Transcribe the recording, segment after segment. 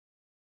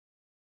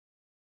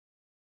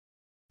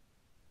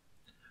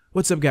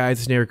What's up guys,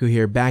 it's Neriku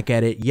here, back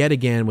at it yet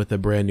again with a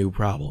brand new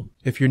problem.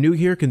 If you're new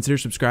here, consider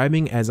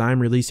subscribing as I'm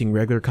releasing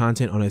regular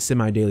content on a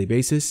semi-daily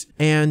basis.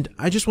 And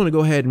I just want to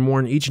go ahead and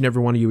warn each and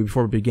every one of you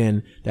before we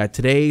begin that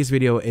today's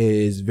video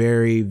is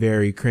very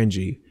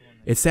cringy.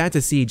 It's sad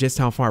to see just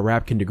how far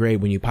rap can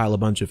degrade when you pile a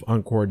bunch of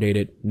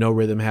uncoordinated, no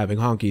rhythm having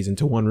honkies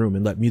into one room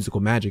and let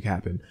musical magic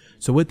happen.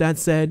 So with that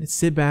said,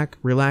 sit back,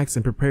 relax,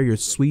 and prepare your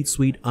sweet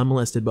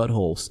unmolested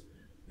buttholes,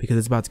 because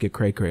it's about to get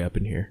cray up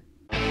in here.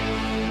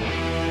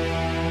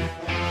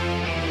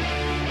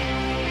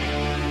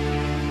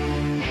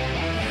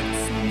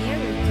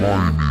 They're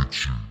not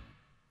watching,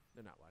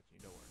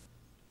 don't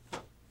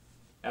worry.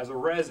 As a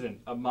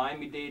resident of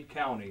Miami-Dade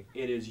County,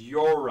 it is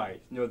your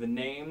right to know the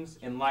names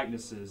and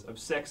likenesses of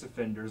sex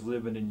offenders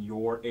living in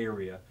your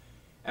area.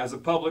 As a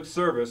public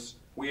service,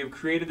 we have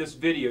created this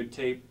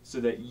videotape so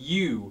that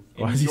you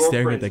and your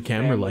friends and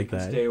family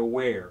can stay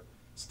aware,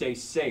 stay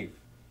safe,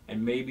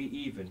 and maybe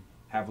even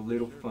have a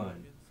little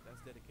fun.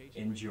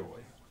 Enjoy.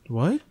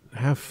 What?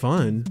 Have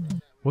fun?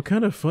 What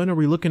kind of fun are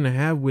we looking to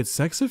have with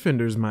sex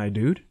offenders, my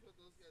dude?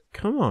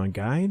 Come on,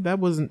 guy. That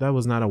was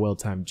not a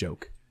well-timed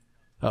joke.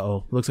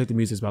 Uh-oh. Looks like the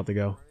music's about to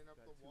go.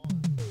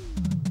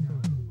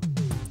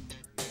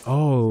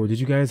 Oh, did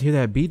you guys hear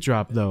that beat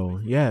drop, though?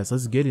 Yes,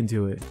 let's get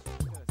into it.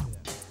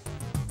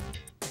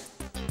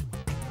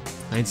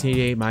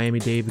 1988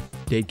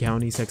 Miami-Dade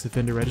County Sex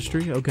Offender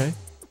Registry? Okay.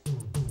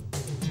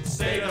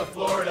 State of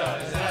Florida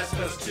has asked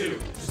us to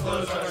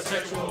disclose our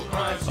sexual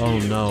crimes to Oh,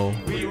 you. no.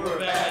 We were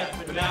bad,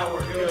 but now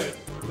we're good.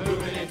 We're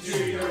moving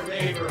into your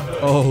neighborhood.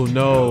 Oh,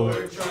 no.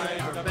 We're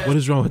trying our best. What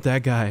is wrong with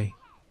that guy?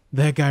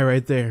 That guy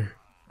right there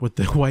with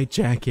the white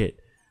jacket.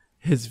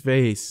 His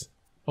face.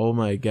 Oh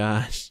my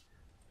gosh.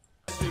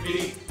 To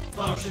be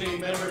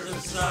functioning members of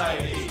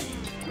society.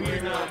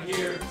 We're not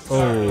here to start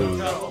Oh. no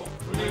trouble.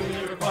 We're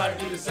legally required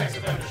to do the sex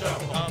offender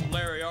shuffle. I'm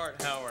Larry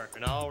Arthauer,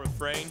 and I'll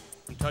refrain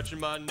from touching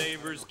my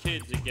neighbor's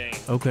kids again.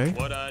 Okay.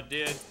 What I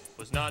did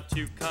was not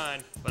too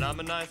kind, but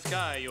I'm a nice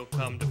guy, you'll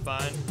come to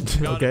find.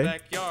 Got Okay. a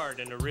backyard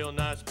and a real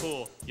nice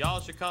pool. Y'all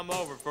should come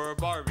over for a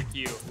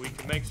barbecue. We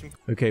can make some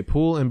Okay,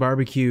 pool and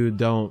barbecue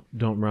don't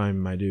rhyme,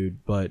 my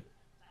dude, but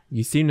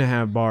you seem to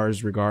have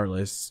bars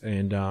regardless,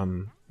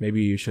 and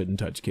maybe you shouldn't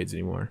touch kids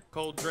anymore.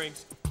 cold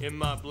drinks in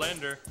my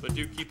blender, but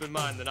do keep in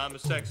mind that I'm a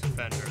sex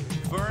offender.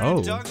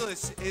 Oh.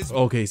 Douglas is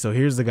Okay, so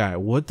here's the guy.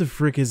 What the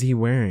frick is he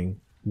wearing?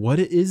 What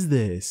is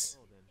this?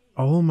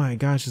 Oh my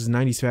gosh, this is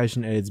 90s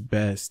fashion at its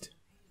best.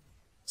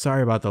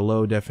 Sorry about the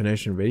low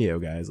definition video,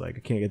 guys. Like,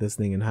 I can't get this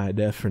thing in high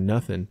def for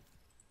nothing.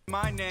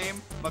 my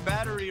name. My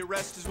battery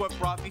arrest is what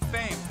brought me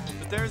fame.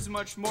 But there's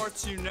much more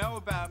to know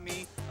about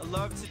me. I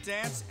love to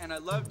dance and I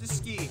love to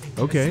ski.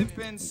 Okay. I sip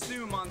and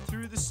stew on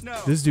through the snow.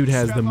 This dude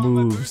has Strap the on my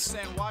moves. boots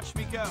and watch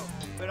me go.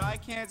 But I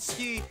can't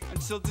ski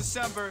until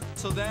December.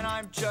 Till then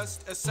I'm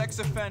just a sex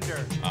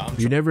offender.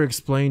 You never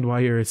explained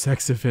why you're a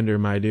sex offender,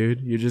 my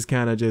dude. You just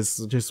kind of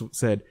just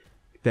said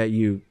that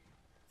you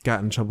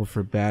got in trouble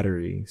for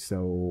battery.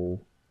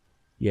 So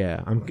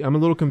yeah, I'm a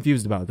little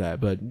confused about that,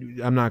 but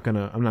I'm not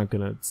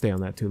gonna stay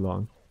on that too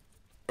long.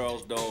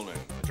 Charles Dolan,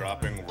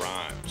 dropping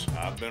rhymes.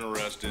 I've been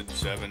arrested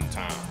 7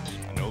 times.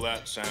 I know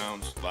that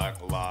sounds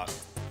like a lot.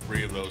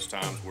 3 of those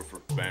times were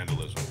for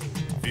vandalism.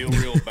 I feel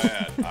real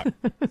bad.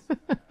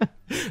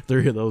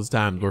 3 of those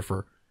times were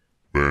for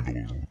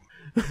vandalism.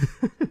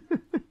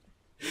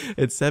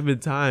 It's 7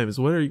 times.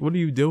 What are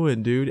you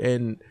doing, dude?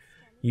 And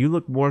you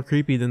look more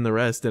creepy than the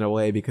rest in a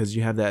way because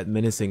you have that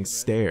menacing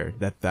stare,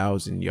 that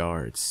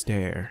 1,000-yard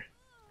stare.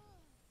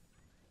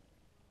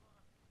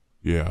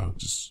 Yeah,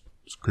 just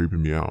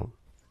creeping me out.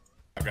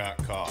 I got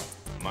caught.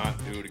 Might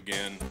do it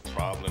again,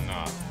 probably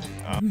not.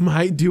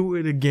 Might do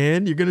it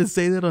again? You're gonna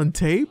say that on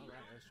tape?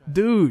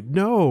 Dude,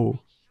 no.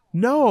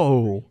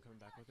 No,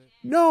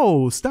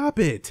 stop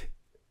it.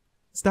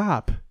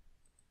 Stop.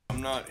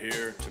 I'm not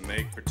here to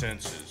make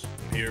pretenses.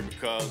 I'm here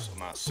because of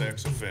my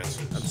sex offenses.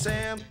 I'm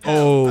Sam.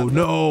 Oh,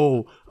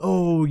 no.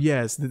 Oh,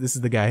 yes. This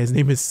is the guy. His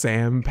name is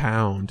Sam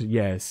Pound.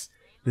 Yes.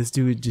 This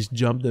dude just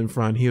jumped in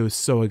front. He was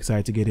so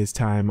excited to get his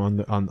time on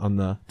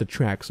the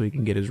track so he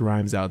can get his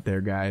rhymes out there,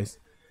 guys.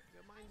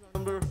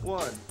 Number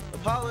 1,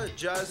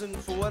 apologizing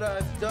for what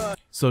I've done.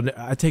 So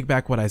I take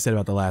back what I said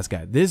about the last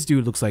guy. This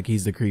dude looks like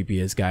he's the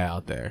creepiest guy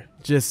out there.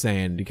 Just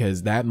saying,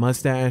 because that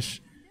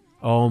mustache,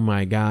 oh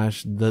my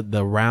gosh,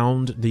 the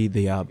round,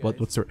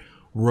 what's the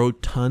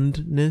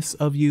rotundness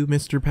of you,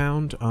 Mr.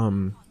 Pound.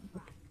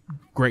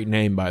 Great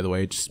name, by the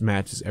way. It just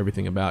matches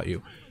everything about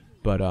you.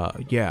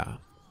 But yeah,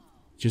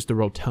 just the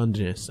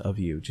rotundness of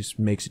you just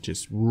makes it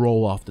just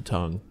roll off the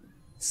tongue.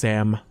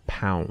 Sam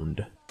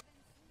Pound.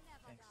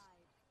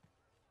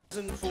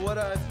 For what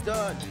I've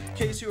done. In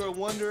case you were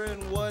wondering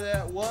what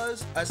that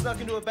was, I snuck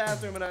into a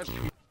bathroom and I...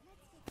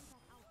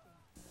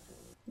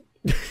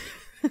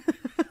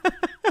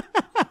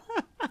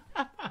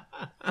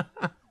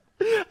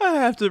 I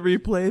have to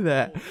replay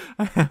that.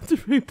 I have to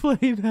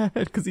replay that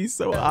because he's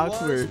so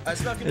awkward.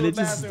 And it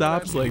just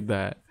stops like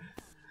that.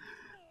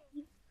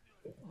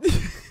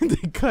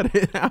 They cut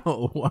it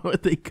out. Why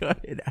would they cut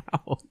it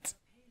out?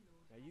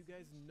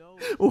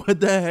 What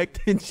the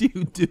heck did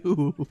you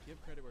do?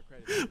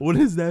 What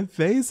is that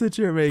face that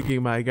you're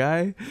making, my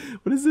guy?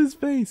 What is this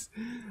face?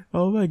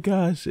 Oh my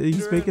gosh,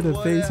 he's making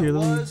a face here.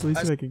 Let me see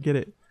if I can get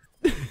it.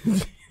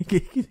 He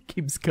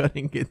keeps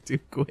cutting it too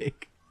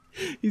quick.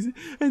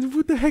 And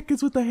what the heck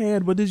is with the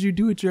hand? What did you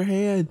do with your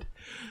hand?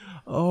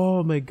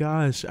 Oh my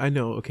gosh, I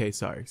know. Okay,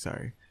 sorry.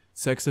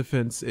 Sex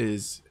offense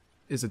is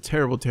a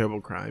terrible,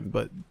 terrible crime,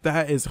 but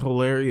that is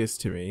hilarious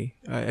to me.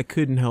 I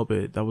couldn't help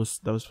it. That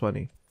was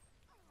funny.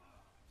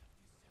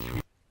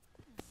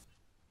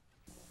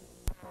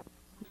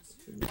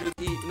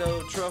 Eat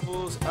no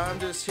truffles. I'm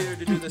just here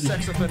to do the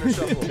sex offender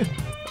shuffle.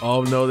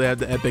 Oh no, they have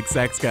the epic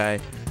sax guy.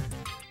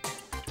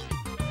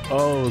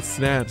 Oh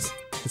snaps!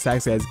 The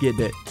sax guy's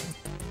getting it.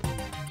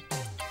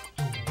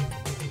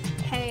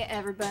 Hey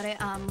everybody,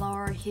 I'm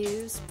Laura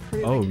Hughes.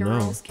 Oh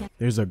no,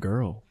 there's a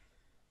girl.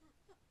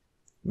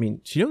 I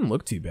mean, she doesn't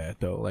look too bad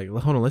though. Like,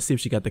 hold on, let's see if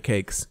she got the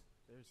cakes.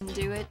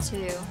 Do it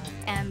too,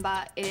 and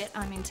by it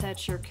I mean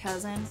touch your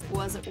cousin.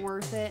 Was it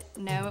worth it?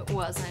 No, it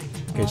wasn't.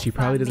 Okay, she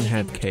probably doesn't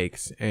have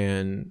cakes,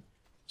 and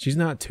she's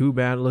not too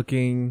bad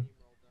looking.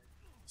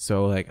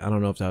 So like, I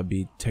don't know if that would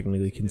be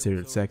technically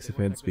considered sex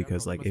offense,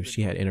 because like if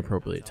she had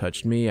inappropriately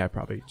touched me, I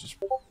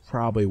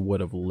probably would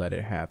have let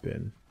it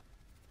happen.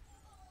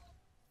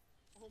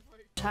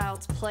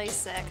 Child's play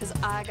set, because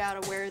I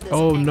gotta wear this.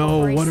 Oh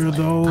no, what are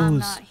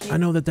those? I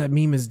know that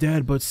meme is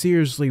dead, but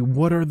seriously,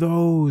 what are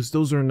those?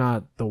 Those are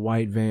not the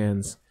white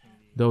Vans.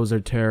 Those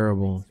are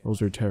terrible.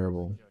 Those are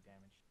terrible.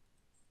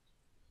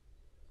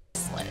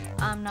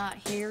 I'm not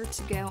here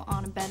to go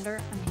on a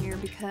bender. I'm here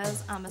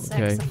because I'm a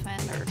sex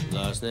offender.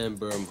 Last name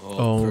Bermholt.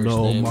 Oh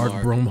no, Mark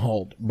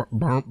Bermholt.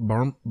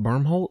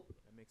 Bermholt?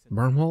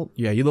 Bermholt?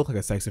 Yeah, you look like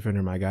a sex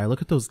offender, my guy.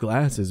 Look at those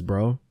glasses,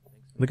 bro.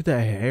 Look at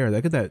that hair.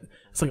 Look at that.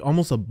 It's like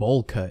almost a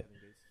bowl cut.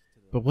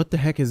 But what the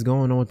heck is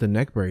going on with the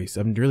neck brace?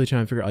 I'm really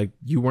trying to figure out. Like,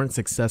 you weren't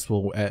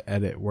successful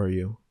at it, were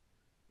you?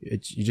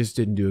 You just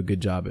didn't do a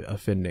good job at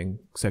offending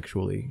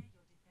sexually.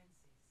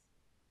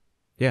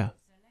 Yeah.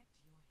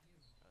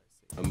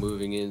 I'm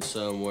moving in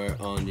somewhere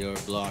on your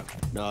block.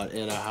 Not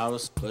in a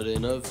house, but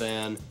in a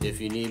van. If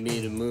you need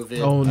me to move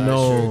in, oh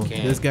no. I sure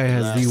can. This guy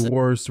has the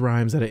worst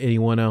rhymes out of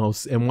anyone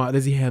else. And why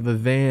does he have a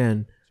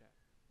van?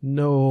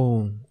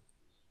 No.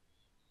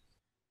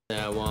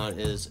 I want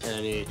is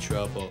any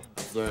trouble.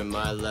 I've learned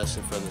my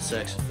lesson from the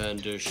sex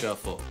offender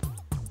shuffle.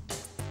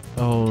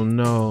 Oh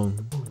no.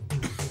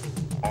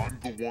 I'm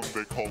the one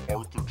they call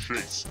Arthur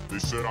Chase. They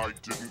said I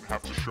didn't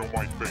have to show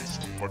my face.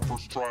 My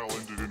first trial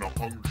ended in a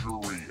hung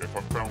jury. If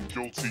I'm found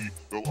guilty,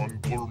 they'll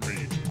unblur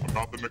me. I'm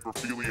not the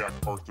necrophiliac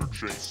Arthur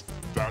Chase.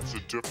 That's a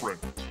different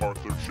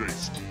Arthur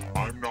Chase.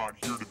 I'm not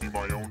here to be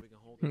my own.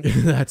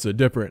 That's a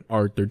different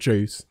Arthur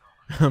Chase.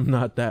 I'm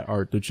not that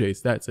Arthur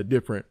Chase. That's a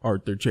different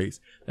Arthur Chase.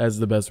 That's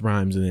the best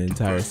rhymes in the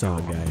entire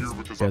song,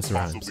 guys. Best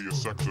rhymes. A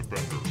sex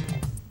offender.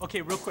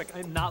 Okay, real quick,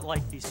 I'm not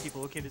like these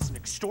people. Okay, this is an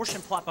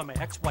extortion plot by my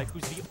ex-wife,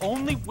 who's the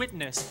only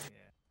witness.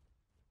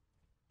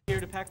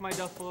 Here to pack my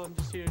duffel. I'm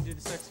just here to do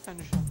the sex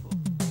offender shuffle.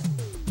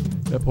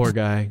 That poor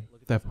guy.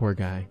 That poor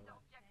guy.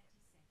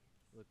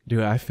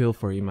 Dude, I feel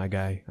for you, my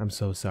guy. I'm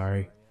so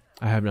sorry.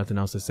 I have nothing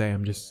else to say.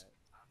 I'm just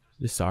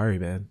sorry,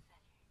 man.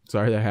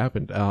 Sorry that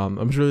happened.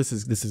 I'm sure this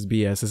is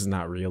BS. This is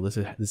not real.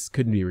 This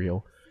couldn't be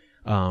real.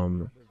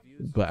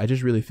 But I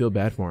just really feel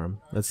bad for him.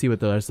 Let's see what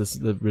the rest of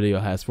the video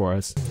has for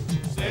us.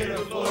 State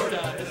of Florida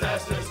has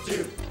asked us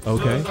to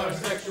okay. disclose our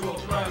sexual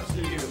crimes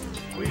to you.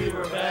 We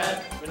were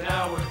bad, but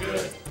now we're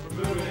good.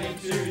 We're moving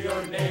into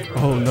your neighborhood.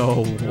 Oh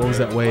no! What was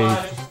that wave?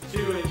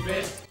 To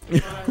admit.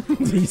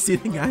 Do you see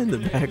the guy in the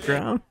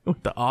background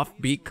with the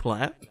offbeat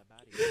clap?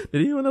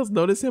 Did anyone else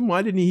notice him?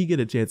 Why didn't he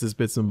get a chance to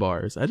spit some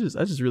bars? I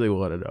just really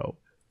want to know.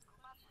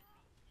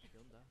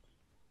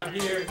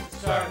 Here,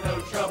 start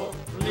no trouble.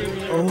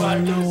 Oh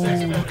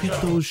no, look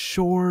at those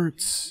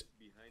shorts.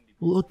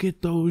 Look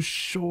at those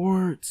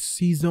shorts.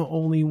 He's the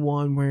only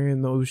one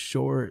wearing those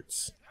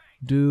shorts.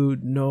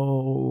 Dude,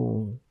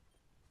 no.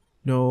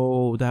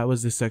 No, that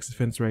was the sex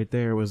offense right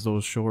there, was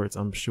those shorts,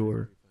 I'm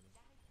sure.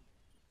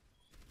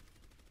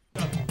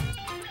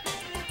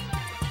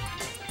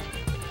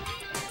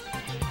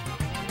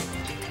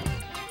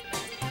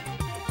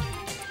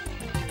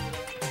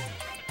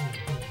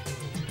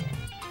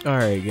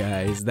 Alright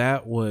guys,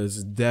 that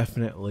was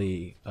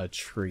definitely a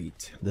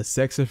treat. The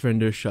sex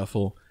offender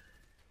shuffle.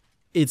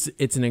 It's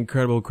an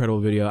incredible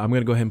video. I'm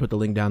gonna go ahead and put the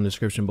link down in the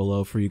description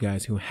below for you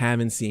guys who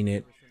haven't seen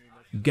it.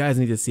 You guys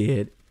need to see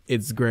it.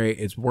 It's great.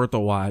 It's worth a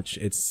watch.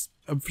 It's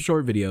a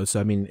short video, so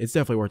I mean, it's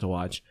definitely worth a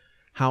watch.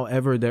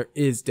 However, there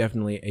is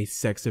definitely a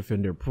sex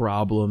offender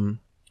problem.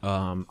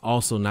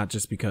 Also, not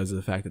just because of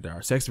the fact that there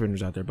are sex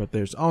offenders out there, but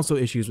there's also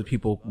issues with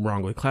people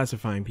wrongly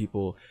classifying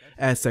people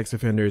as sex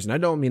offenders. And I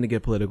don't mean to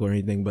get political or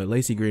anything, but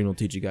Lacey Green will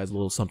teach you guys a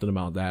little something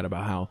about that,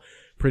 about how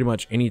pretty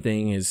much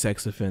anything is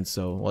sex offense.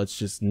 So let's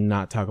just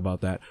not talk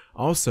about that.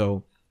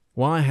 Also,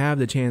 While I have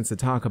the chance to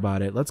talk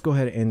about it, let's go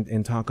ahead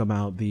and talk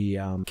about the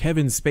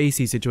Kevin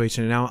Spacey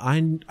situation. Now,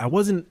 I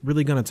wasn't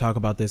really going to talk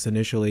about this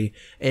initially,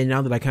 and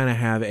now that I kind of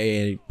have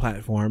a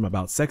platform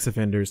about sex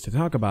offenders to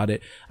talk about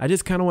it, I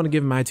just kind of want to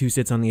give my 2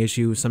 cents on the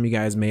issue. Some of you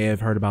guys may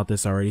have heard about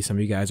this already. Some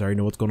of you guys already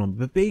know what's going on.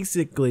 But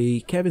basically,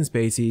 Kevin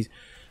Spacey,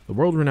 the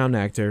world-renowned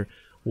actor,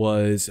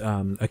 was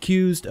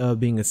accused of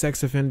being a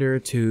sex offender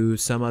to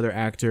some other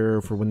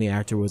actor for when the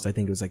actor was, I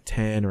think it was like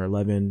 10 or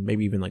 11,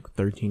 maybe even like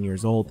 13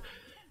 years old.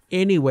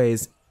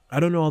 Anyways,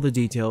 I don't know all the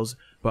details,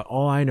 but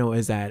all I know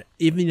is that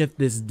even if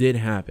this did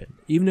happen,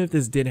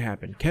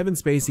 Kevin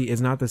Spacey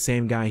is not the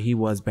same guy he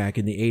was back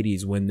in the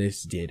 80s when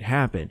this did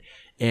happen.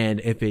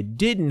 And if it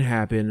didn't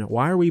happen,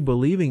 why are we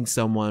believing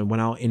someone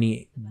without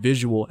any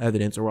visual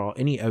evidence or without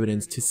any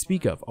evidence to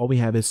speak of? All we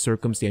have is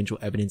circumstantial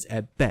evidence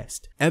at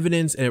best.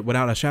 Evidence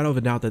without a shadow of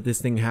a doubt that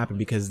this thing happened,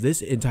 because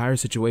this entire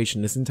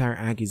situation, this entire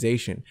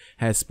accusation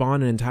has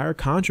spawned an entire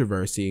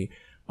controversy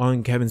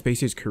on Kevin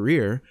Spacey's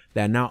career,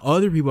 that now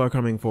other people are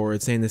coming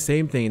forward saying the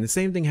same thing. The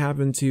same thing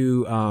happened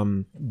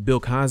to Bill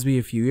Cosby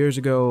a few years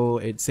ago.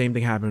 Same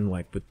thing happened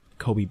like with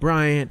Kobe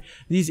Bryant.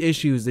 These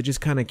issues that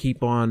just kind of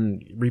keep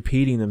on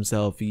repeating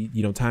themselves, you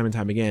know, time and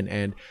time again.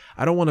 And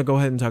I don't want to go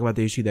ahead and talk about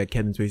the issue that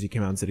Kevin Spacey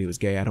came out and said he was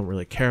gay. I don't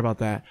really care about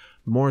that.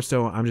 More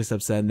so, I'm just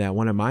upset that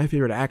one of my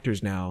favorite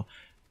actors now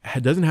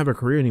doesn't have a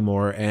career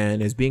anymore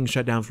and is being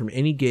shut down from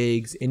any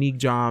gigs, any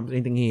jobs,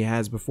 anything he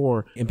has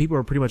before. And people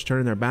are pretty much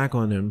turning their back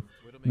on him,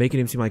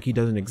 making him seem like he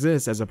doesn't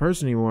exist as a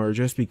person anymore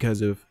just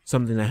because of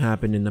something that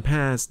happened in the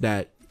past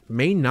that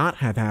may not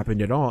have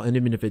happened at all. And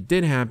even if it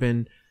did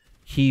happen,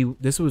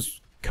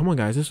 come on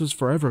guys, this was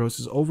forever. This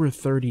is over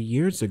 30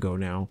 years ago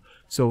now.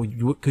 So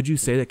could you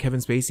say that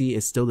Kevin Spacey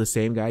is still the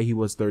same guy he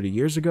was 30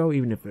 years ago,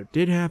 even if it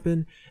did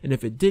happen? And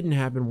if it didn't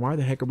happen, why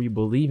the heck are we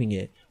believing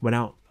it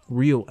without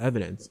real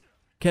evidence?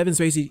 Kevin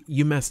Spacey,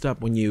 you messed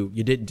up when you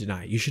didn't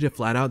deny it. You should have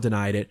flat out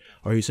denied it,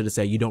 or you should have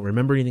said you don't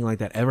remember anything like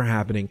that ever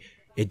happening.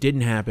 It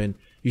didn't happen.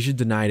 You should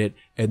deny it,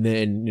 and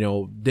then, you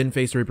know, then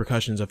face the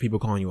repercussions of people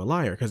calling you a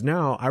liar. Because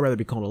now I'd rather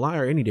be called a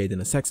liar any day than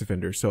a sex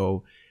offender.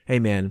 So, hey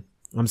man,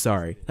 I'm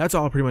sorry. That's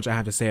all pretty much I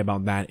have to say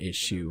about that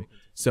issue.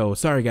 So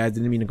sorry guys,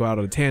 didn't mean to go out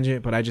on a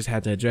tangent, but I just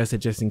had to address it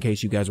just in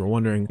case you guys were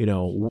wondering, you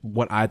know,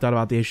 what I thought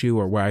about the issue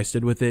or where I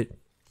stood with it.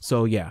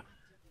 So yeah,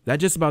 that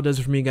just about does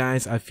it for me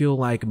guys. I feel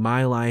like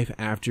my life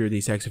after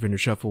the sex offender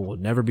shuffle will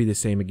never be the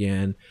same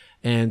again.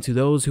 And to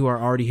those who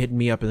are already hitting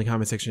me up in the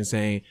comment section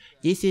saying,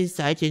 this is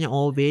such an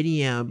old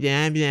video,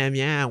 blah, blah,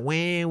 blah,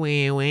 wah,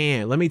 wah,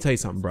 wah. Let me tell you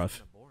something, bruv.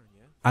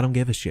 I don't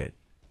give a shit.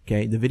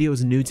 Okay, the video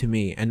is new to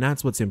me, and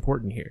that's what's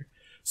important here.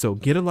 So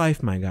get a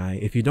life, my guy.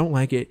 If you don't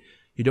like it,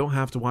 you don't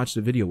have to watch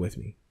the video with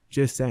me.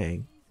 Just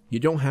saying. You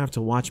don't have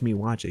to watch me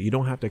watch it. You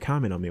don't have to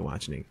comment on me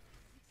watching it.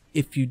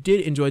 If you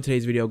did enjoy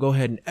today's video, go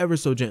ahead and ever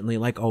so gently,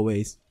 like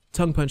always,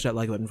 tongue punch that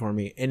like button for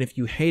me. And if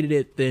you hated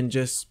it, then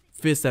just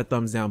fist that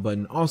thumbs down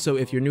button. Also,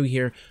 if you're new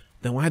here,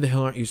 then why the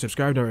hell aren't you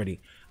subscribed already?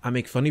 I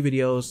make funny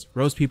videos,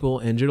 roast people,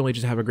 and generally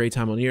just have a great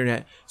time on the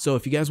internet. So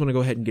if you guys want to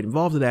go ahead and get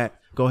involved with that,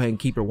 go ahead and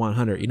keep it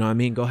 100. You know what I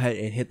mean? Go ahead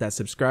and hit that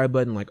subscribe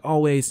button like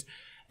always.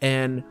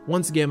 And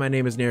once again, my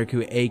name is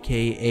Neriku,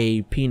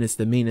 aka Penis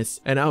the Meanest,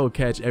 and I will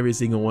catch every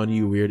single one of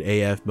you weird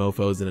AF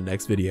mofos in the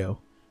next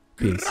video.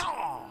 Peace.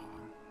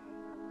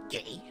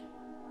 Gay,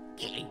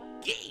 gay,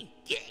 gay,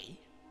 gay.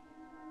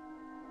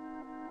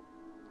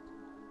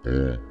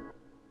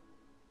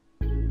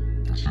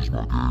 This is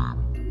my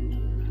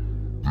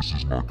game. This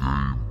is my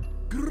game.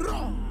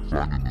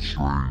 Finding the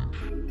strange.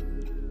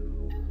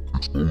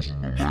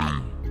 Exposing the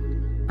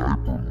lame.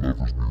 Diaper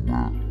lovers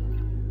beware.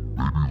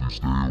 Maybe they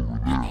stay over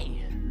there.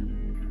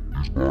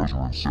 These bars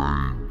are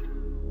insane.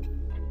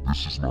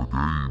 This is my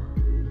game.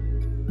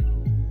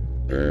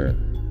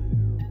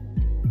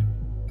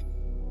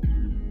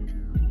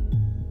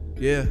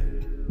 Yeah.